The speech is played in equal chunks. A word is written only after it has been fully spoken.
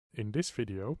In this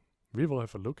video, we will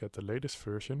have a look at the latest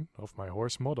version of my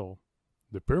horse model.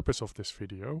 The purpose of this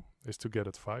video is to get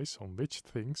advice on which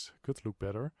things could look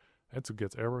better and to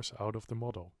get errors out of the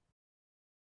model.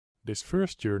 This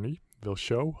first journey will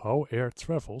show how air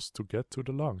travels to get to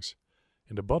the lungs.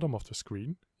 In the bottom of the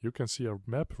screen, you can see a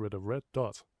map with a red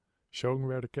dot, showing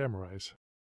where the camera is.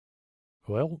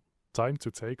 Well, time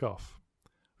to take off.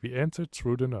 We entered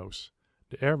through the nose.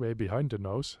 The airway behind the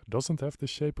nose doesn't have the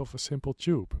shape of a simple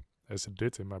tube, as it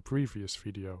did in my previous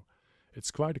video.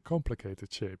 It's quite a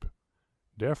complicated shape.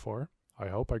 Therefore, I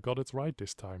hope I got it right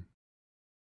this time.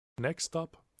 Next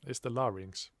stop is the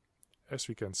larynx. As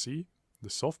we can see, the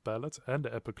soft palate and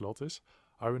the epiglottis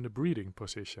are in the breathing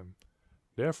position.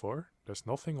 Therefore, there's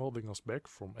nothing holding us back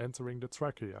from entering the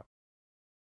trachea.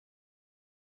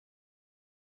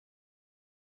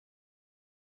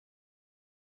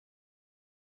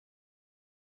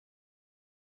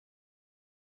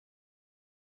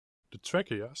 The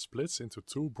trachea splits into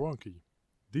two bronchi.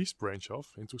 These branch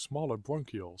off into smaller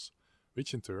bronchioles,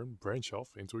 which in turn branch off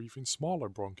into even smaller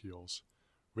bronchioles,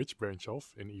 which branch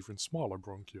off in even smaller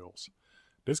bronchioles.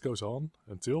 This goes on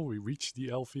until we reach the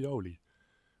alveoli,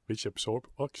 which absorb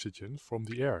oxygen from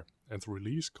the air and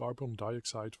release carbon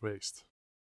dioxide waste.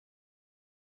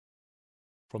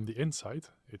 From the inside,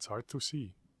 it's hard to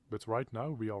see, but right now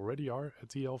we already are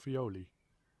at the alveoli.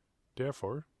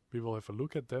 Therefore, we will have a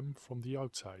look at them from the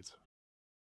outside.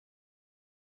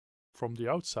 From the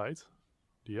outside,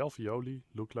 the alveoli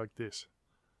look like this.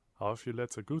 I'll have you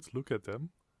let a good look at them,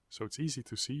 so it's easy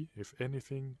to see if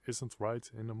anything isn't right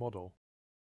in the model.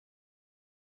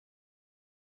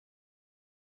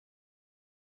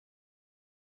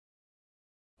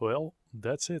 Well,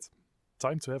 that's it.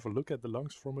 Time to have a look at the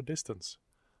lungs from a distance.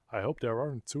 I hope there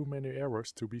aren't too many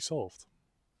errors to be solved.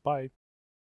 Bye!